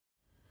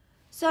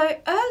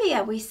So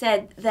earlier we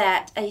said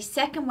that a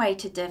second way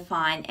to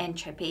define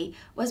entropy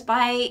was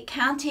by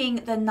counting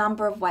the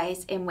number of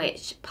ways in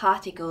which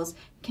particles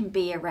can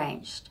be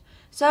arranged.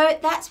 So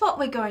that's what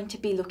we're going to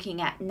be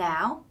looking at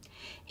now.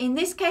 In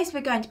this case,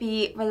 we're going to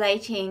be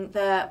relating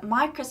the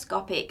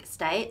microscopic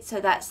state, so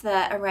that's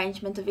the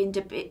arrangement of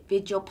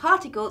individual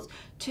particles,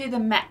 to the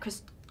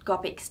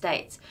macroscopic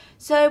states.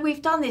 So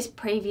we've done this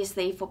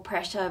previously for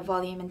pressure,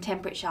 volume and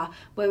temperature,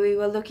 where we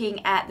were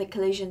looking at the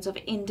collisions of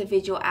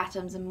individual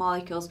atoms and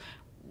molecules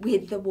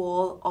with the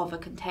wall of a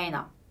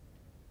container.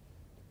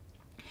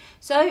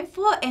 So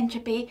for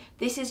entropy,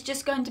 this is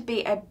just going to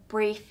be a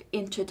brief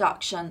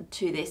introduction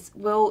to this.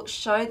 We'll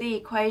show the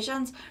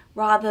equations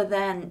rather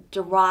than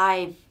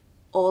derive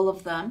all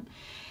of them.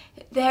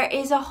 There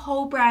is a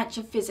whole branch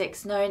of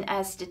physics known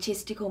as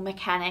statistical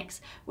mechanics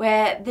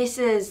where this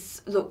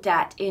is looked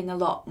at in a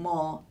lot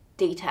more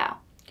detail.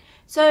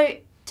 So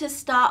to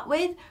start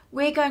with,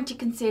 we're going to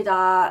consider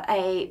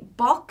a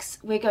box.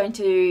 We're going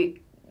to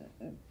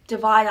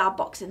divide our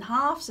box in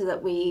half so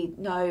that we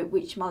know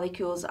which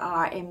molecules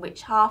are in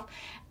which half,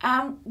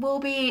 and we'll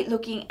be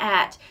looking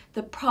at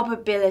the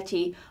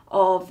probability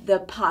of the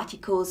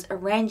particles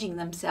arranging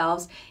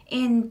themselves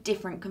in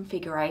different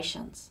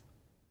configurations.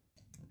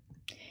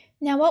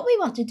 Now what we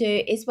want to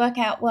do is work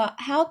out, well,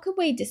 how could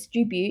we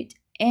distribute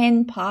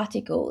n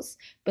particles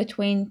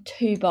between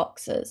two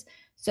boxes?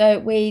 So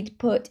we'd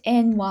put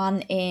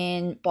n1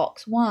 in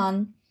box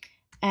 1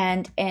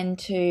 and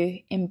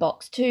n2 in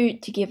box 2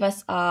 to give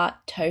us our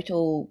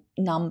total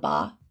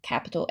number,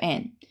 capital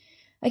N.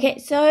 Okay,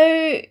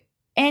 so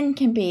n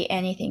can be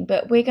anything,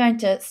 but we're going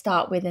to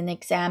start with an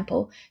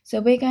example.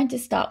 So we're going to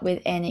start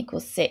with n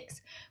equals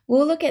 6.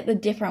 We'll look at the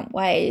different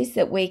ways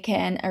that we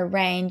can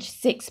arrange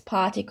 6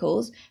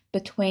 particles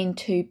between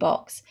two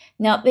boxes.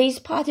 Now, these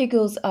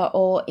particles are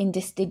all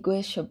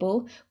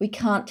indistinguishable. We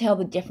can't tell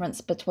the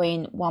difference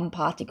between one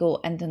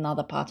particle and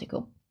another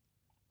particle.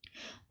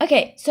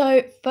 Okay,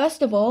 so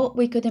first of all,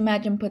 we could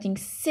imagine putting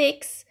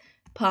 6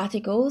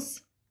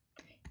 particles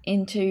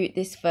into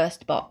this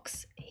first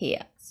box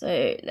here.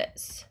 So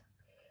let's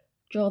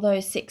draw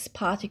those 6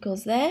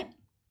 particles there.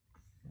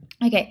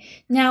 Okay,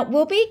 now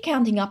we'll be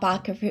counting up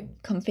our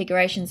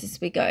configurations as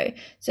we go.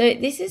 So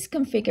this is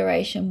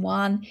configuration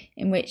 1,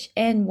 in which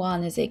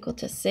n1 is equal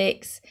to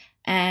 6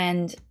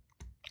 and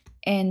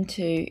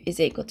n2 is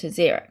equal to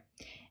 0.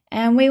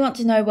 And we want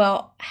to know,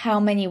 well, how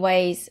many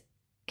ways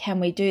can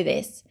we do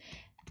this?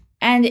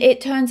 And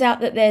it turns out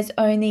that there's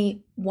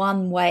only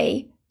one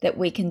way that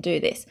we can do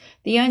this.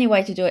 The only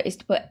way to do it is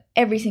to put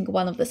every single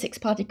one of the 6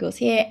 particles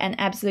here and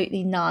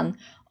absolutely none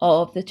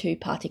of the 2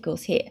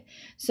 particles here.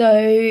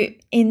 So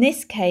in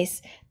this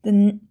case,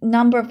 the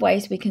number of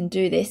ways we can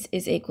do this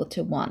is equal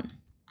to 1.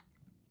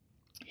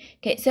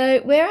 Okay,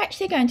 so we're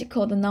actually going to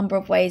call the number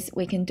of ways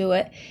we can do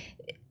it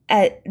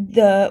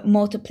the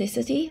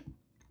multiplicity,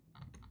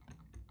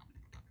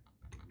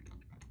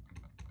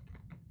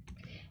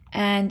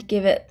 and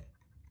give it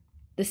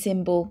the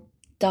symbol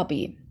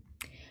W.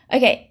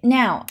 Okay,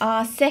 now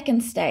our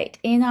second state.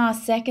 In our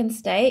second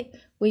state,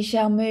 we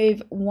shall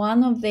move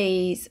one of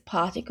these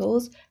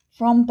particles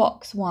from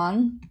box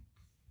 1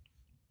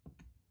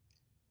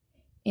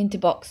 into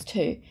box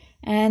 2.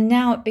 And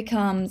now it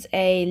becomes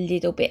a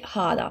little bit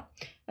harder.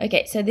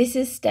 Okay, so this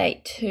is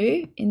state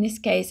 2. In this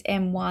case,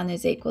 n1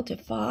 is equal to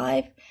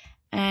 5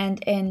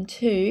 and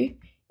n2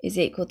 is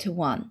equal to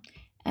 1.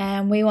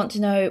 And we want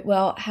to know,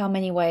 well, how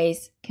many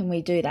ways can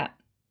we do that?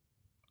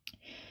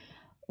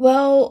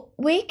 Well,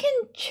 we can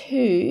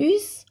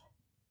choose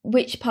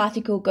which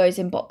particle goes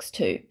in box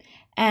 2.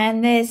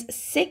 And there's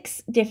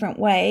 6 different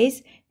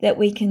ways that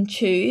we can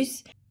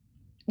choose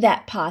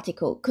that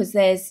particle, because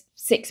there's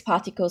 6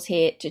 particles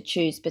here to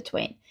choose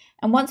between.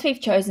 And once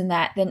we've chosen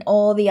that, then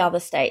all the other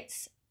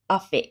states are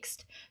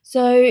fixed.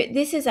 So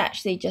this is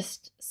actually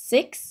just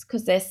 6,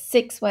 because there's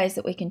 6 ways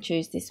that we can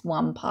choose this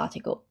one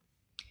particle.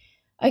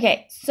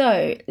 Okay,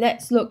 so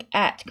let's look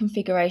at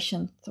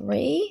configuration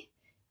 3.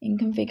 In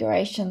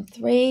configuration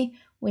 3,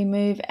 we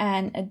move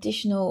an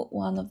additional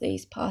one of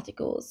these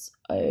particles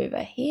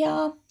over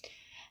here.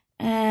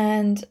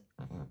 And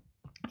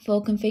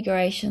for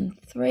configuration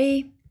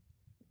 3,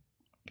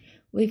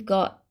 we've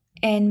got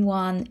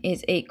n1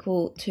 is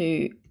equal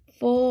to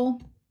 4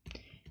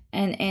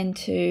 and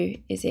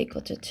n2 is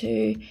equal to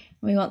 2.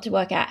 We want to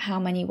work out how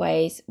many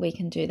ways we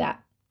can do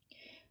that.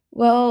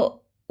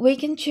 Well, we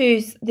can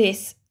choose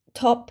this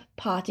top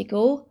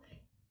particle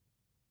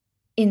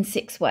in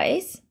 6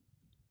 ways.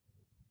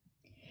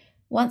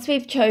 Once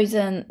we've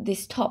chosen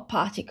this top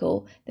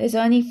particle, there's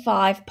only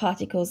 5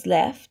 particles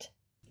left.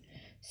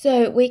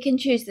 So we can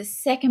choose the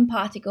second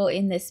particle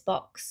in this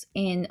box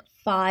in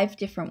 5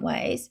 different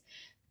ways.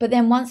 But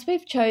then once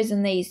we've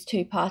chosen these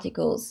 2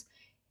 particles,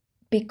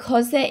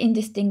 because they're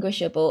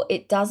indistinguishable,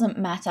 it doesn't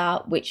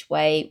matter which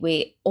way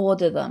we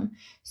order them.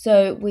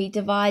 So we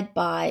divide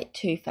by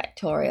 2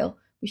 factorial,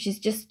 which is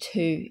just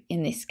 2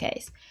 in this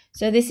case.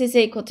 So this is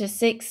equal to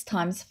 6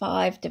 times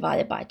 5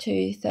 divided by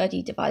 2,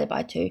 30 divided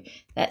by 2,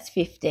 that's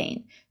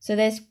 15. So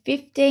there's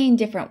 15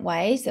 different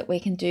ways that we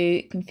can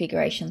do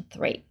configuration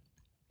 3.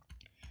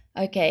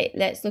 Okay,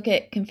 let's look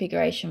at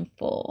configuration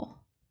 4.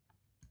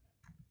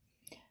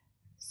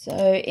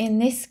 So in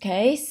this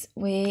case,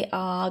 we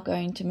are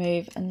going to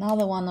move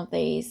another one of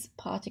these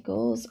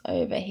particles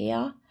over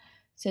here.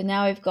 So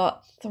now we've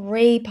got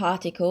 3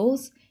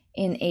 particles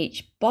in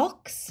each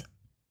box.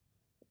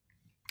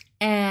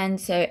 And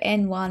so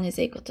N1 is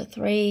equal to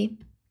 3,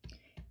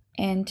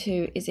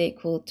 N2 is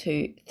equal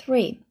to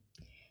 3.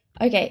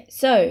 Okay,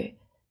 so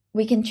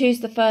we can choose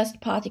the first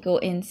particle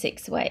in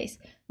 6 ways.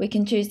 We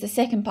can choose the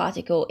second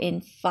particle in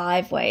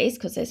 5 ways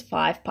because there's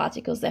 5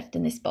 particles left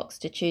in this box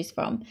to choose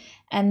from.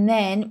 And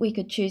then we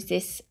could choose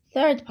this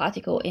third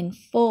particle in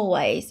 4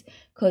 ways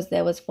because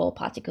there was 4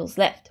 particles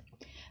left.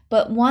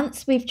 But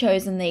once we've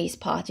chosen these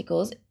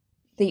particles,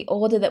 the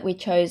order that we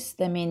chose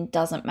them in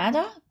doesn't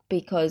matter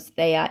because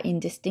they are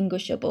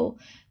indistinguishable.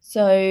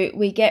 So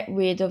we get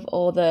rid of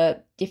all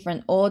the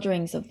different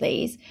orderings of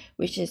these,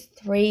 which is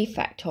 3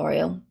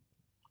 factorial.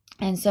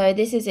 And so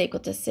this is equal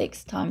to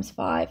 6 times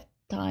 5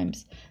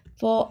 times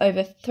 4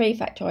 over 3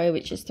 factorial,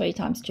 which is 3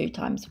 times 2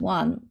 times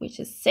 1, which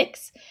is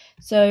 6.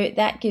 So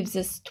that gives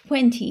us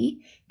 20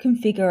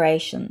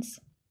 configurations.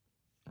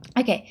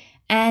 Okay,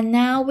 and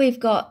now we've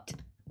got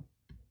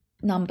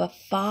number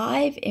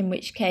 5, in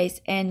which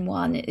case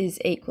N1 is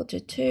equal to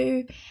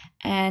 2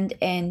 and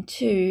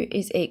N2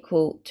 is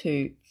equal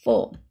to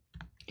 4.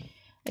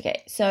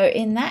 Okay, so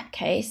in that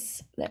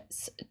case,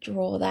 let's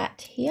draw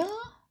that here.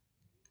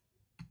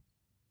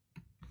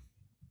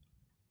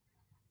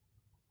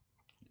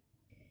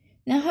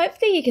 Now,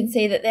 hopefully you can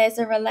see that there's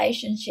a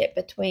relationship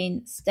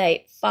between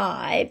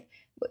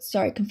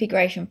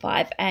configuration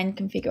 5 and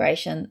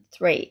configuration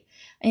 3.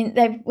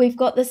 And we've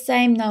got the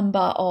same number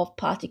of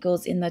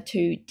particles in the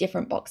 2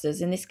 different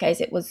boxes. In this case,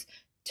 it was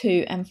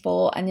 2 and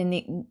 4, and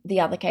in the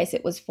other case,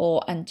 it was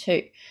 4 and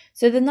 2.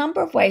 So the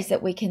number of ways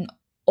that we can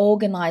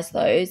organize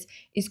those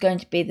is going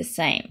to be the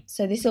same.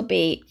 So this will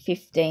be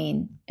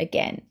 15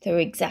 again through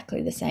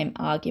exactly the same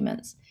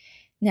arguments.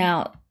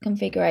 Now,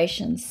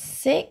 configuration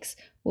 6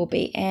 will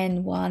be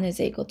N1 is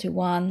equal to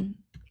 1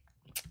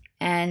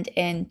 and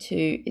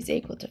N2 is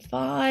equal to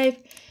 5.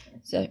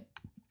 So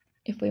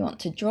if we want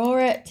to draw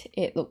it,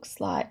 it looks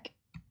like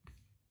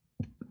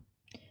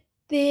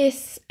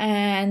this,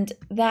 and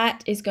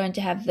that is going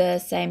to have the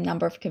same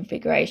number of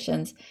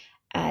configurations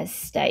as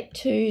state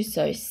 2,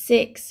 so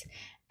 6.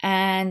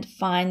 And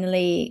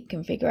finally,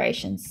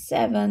 configuration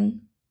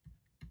 7,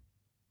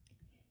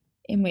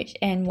 in which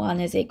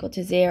N1 is equal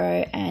to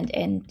 0 and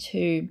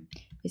N2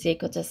 is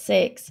equal to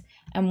 6.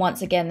 And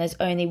once again, there's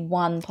only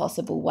one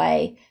possible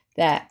way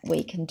that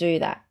we can do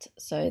that.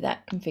 So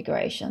that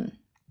configuration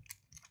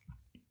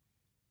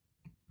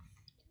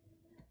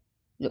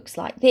looks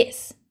like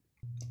this.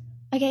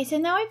 Okay, so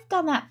now we've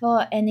done that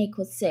for n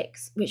equals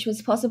 6, which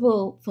was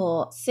possible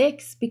for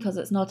 6 because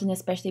it's not an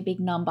especially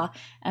big number,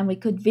 and we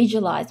could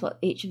visualize what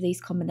each of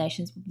these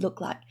combinations would look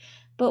like.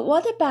 But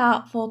what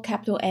about for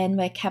capital N,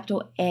 where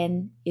capital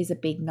N is a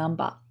big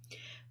number?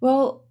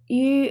 Well,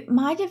 you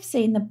might have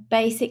seen the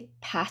basic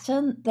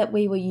pattern that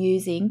we were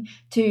using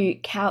to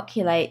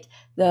calculate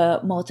the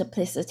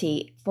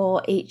multiplicity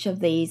for each of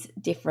these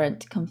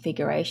different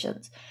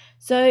configurations.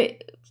 So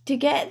to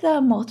get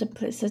the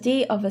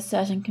multiplicity of a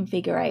certain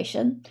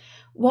configuration,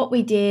 what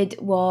we did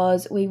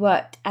was we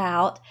worked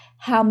out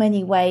how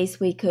many ways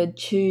we could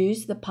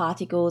choose the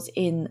particles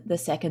in the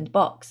second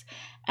box.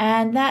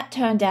 And that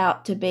turned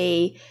out to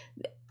be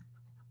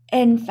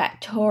n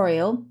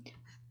factorial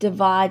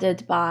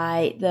divided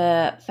by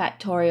the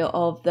factorial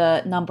of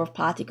the number of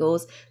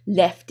particles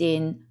left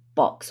in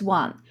box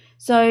 1.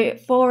 So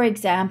for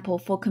example,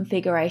 for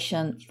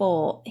configuration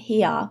 4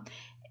 here,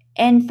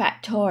 n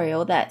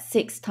factorial, that's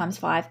 6 times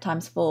 5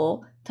 times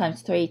 4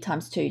 times 3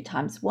 times 2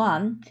 times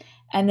 1.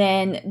 And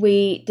then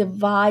we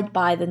divide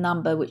by the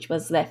number which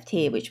was left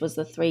here, which was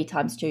the 3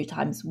 times 2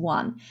 times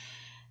 1.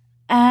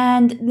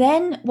 And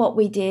then what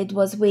we did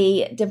was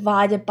we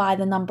divided by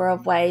the number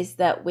of ways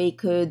that we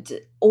could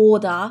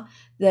order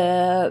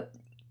the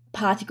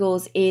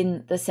particles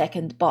in the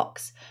second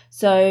box.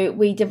 So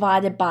we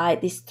divided by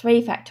this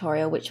 3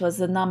 factorial, which was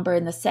the number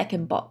in the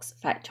second box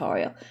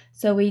factorial.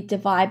 So we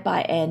divide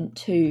by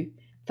n2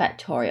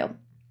 factorial.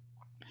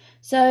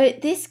 So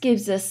this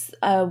gives us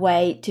a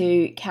way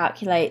to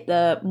calculate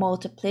the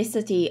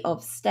multiplicity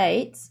of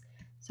states.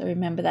 So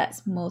remember,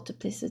 that's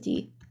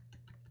multiplicity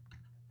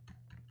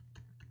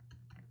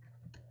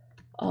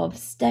of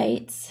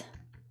states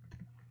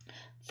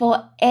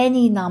for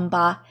any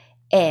number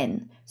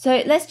n.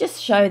 So let's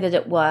just show that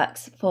it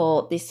works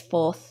for this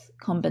fourth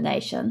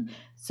combination.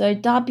 So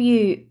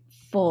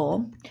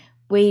W4,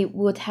 we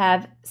would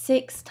have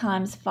 6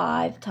 times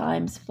 5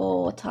 times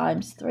 4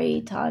 times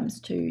 3 times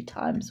 2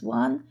 times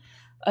 1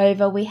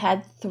 over, we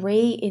had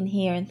 3 in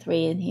here and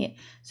 3 in here.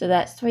 So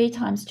that's 3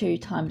 times 2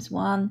 times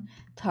 1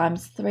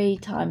 times 3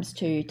 times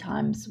 2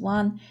 times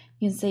 1.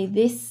 You can see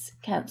this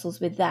cancels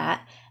with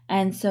that,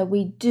 and so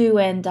we do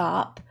end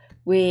up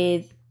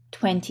with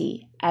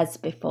 20 as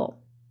before.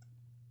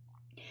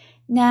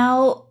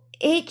 Now,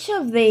 each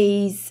of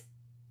these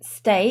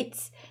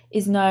states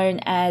is known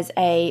as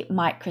a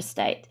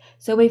microstate.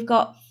 So we've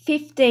got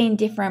 15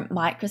 different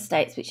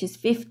microstates, which is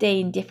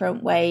 15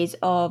 different ways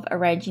of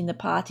arranging the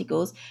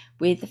particles,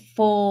 with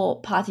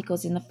 4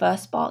 particles in the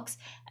first box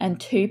and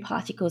 2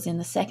 particles in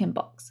the second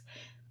box.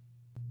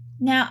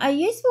 Now, a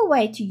useful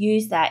way to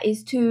use that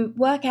is to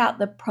work out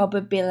the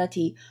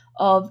probability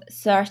of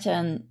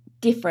certain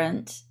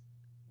different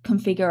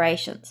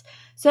configurations.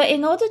 So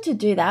in order to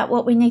do that,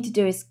 what we need to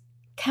do is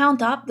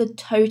count up the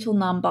total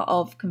number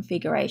of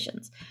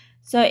configurations.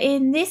 So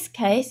in this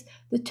case,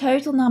 the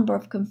total number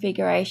of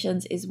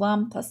configurations is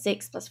 1 plus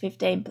 6 plus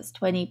 15 plus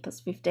 20 plus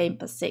 15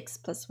 plus 6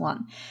 plus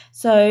 1.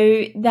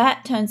 So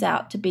that turns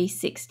out to be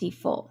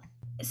 64.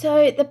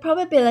 So the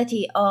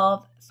probability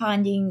of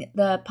finding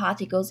the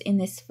particles in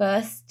this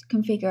first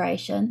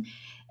configuration,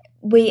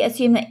 we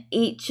assume that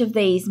each of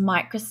these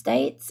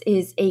microstates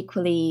is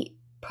equally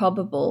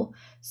probable.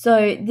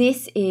 So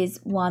this is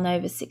 1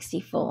 over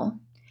 64.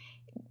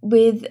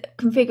 With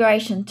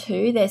configuration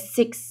 2, there's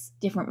 6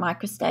 different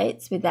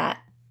microstates with that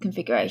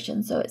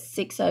configuration, so it's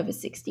 6 over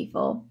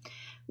 64.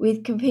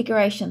 With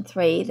configuration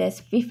 3, there's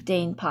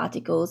 15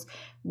 particles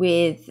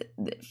with,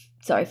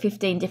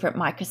 15 different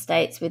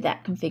microstates with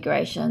that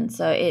configuration,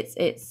 so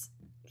it's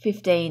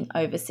 15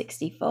 over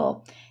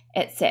 64,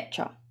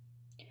 etc.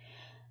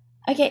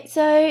 Okay,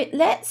 so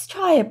let's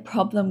try a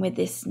problem with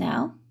this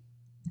now.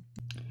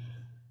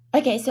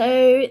 Okay,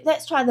 so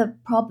let's try the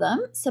problem.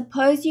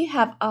 Suppose you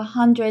have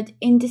 100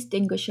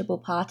 indistinguishable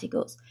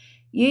particles.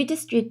 You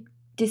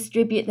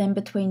distribute them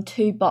between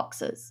 2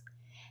 boxes.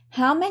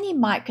 How many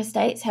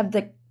microstates have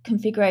the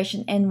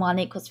configuration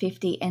N1 equals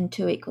 50,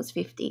 N2 equals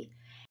 50?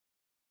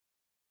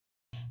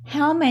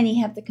 How many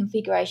have the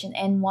configuration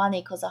N1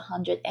 equals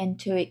 100,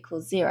 N2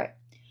 equals 0?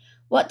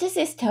 What does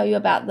this tell you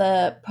about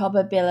the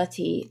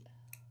probability?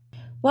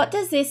 What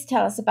does this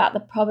tell us about the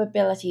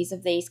probabilities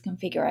of these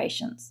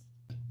configurations?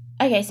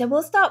 Okay, so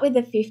we'll start with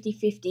the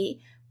 50-50.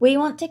 We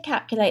want to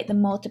calculate the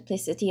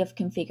multiplicity of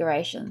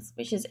configurations,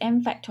 which is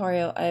n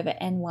factorial over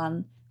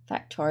n1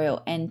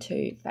 factorial,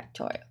 n2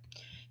 factorial.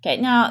 Okay,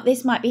 now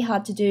this might be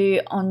hard to do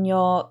on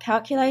your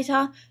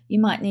calculator. You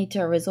might need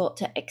to resort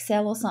to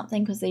Excel or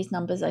something because these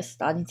numbers are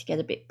starting to get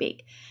a bit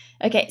big.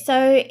 Okay,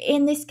 so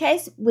in this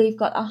case, we've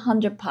got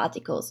 100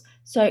 particles.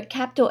 So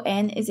capital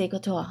N is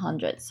equal to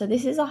 100. So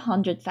this is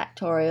 100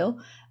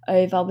 factorial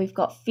over, we've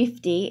got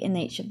 50 in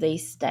each of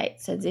these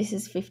states. So this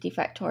is 50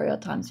 factorial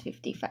times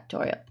 50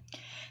 factorial.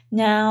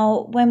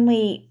 Now, when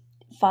we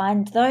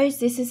find those,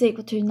 this is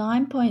equal to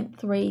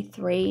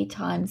 9.33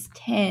 times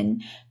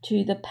 10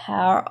 to the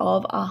power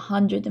of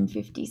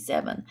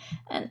 157,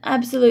 an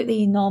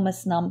absolutely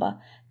enormous number,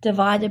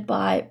 divided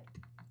by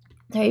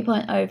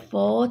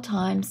 3.04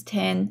 times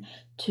 10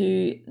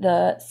 to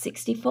the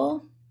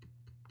 64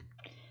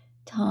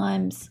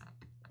 times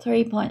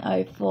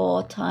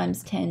 3.04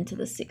 times 10 to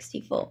the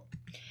 64.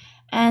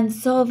 And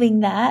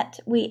solving that,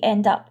 we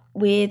end up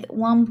with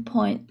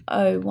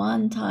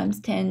 1.01 times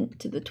 10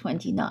 to the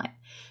 29.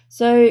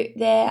 So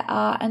there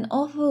are an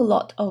awful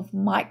lot of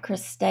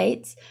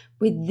microstates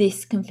with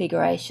this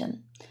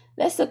configuration.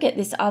 Let's look at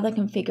this other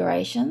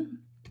configuration,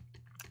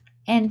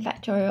 n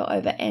factorial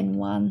over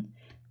n1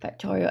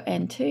 factorial,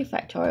 n2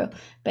 factorial.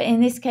 But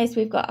in this case,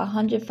 we've got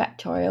 100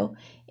 factorial.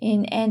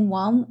 In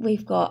n1,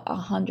 we've got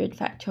 100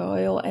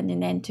 factorial, and in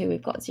n2,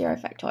 we've got 0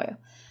 factorial.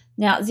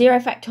 Now, 0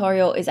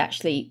 factorial is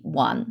actually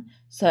 1.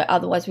 So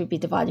otherwise, we'd be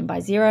dividing by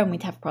 0 and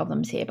we'd have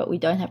problems here. But we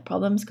don't have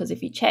problems because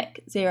if you check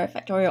 0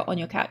 factorial on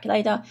your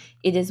calculator,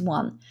 it is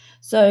 1.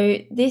 So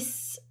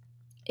this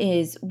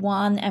is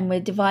 1 and we're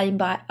dividing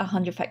by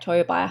 100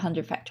 factorial by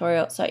 100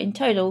 factorial. So in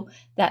total,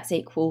 that's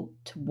equal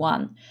to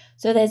 1.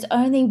 So there's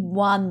only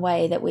one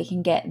way that we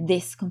can get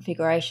this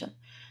configuration.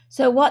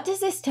 So what does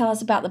this tell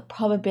us about the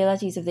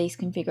probabilities of these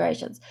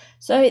configurations?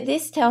 So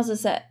this tells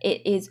us that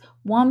it is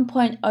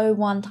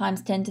 1.01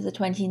 times 10 to the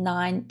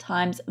 29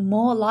 times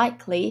more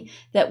likely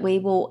that we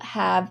will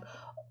have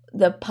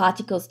the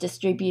particles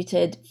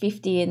distributed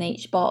 50 in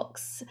each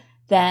box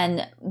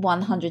than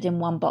 100 in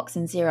one box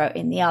and 0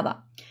 in the other.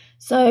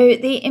 So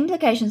the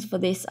implications for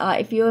this are,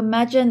 if you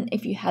imagine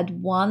if you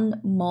had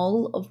 1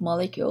 mole of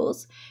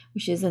molecules,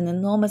 which is an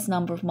enormous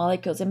number of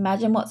molecules,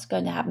 imagine what's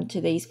going to happen to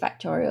these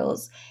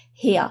factorials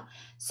here.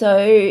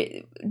 So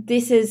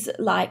this is,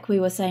 like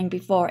we were saying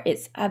before,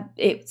 it's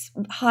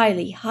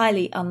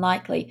highly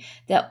unlikely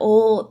that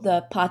all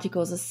the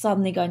particles are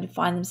suddenly going to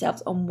find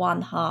themselves on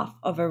one half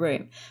of a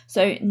room.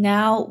 So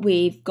now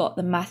we've got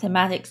the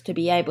mathematics to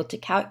be able to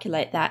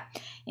calculate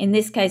that. In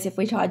this case, if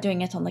we try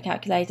doing it on the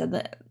calculator,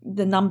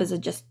 the numbers are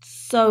just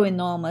so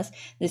enormous,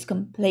 it's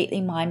completely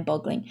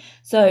mind-boggling.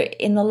 So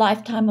in the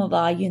lifetime of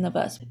our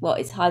universe, well,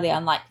 it's highly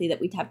unlikely that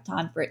we'd have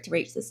time for it to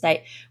reach the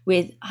state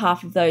with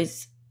half of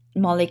those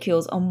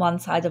molecules on one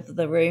side of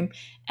the room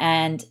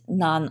and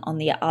none on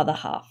the other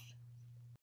half.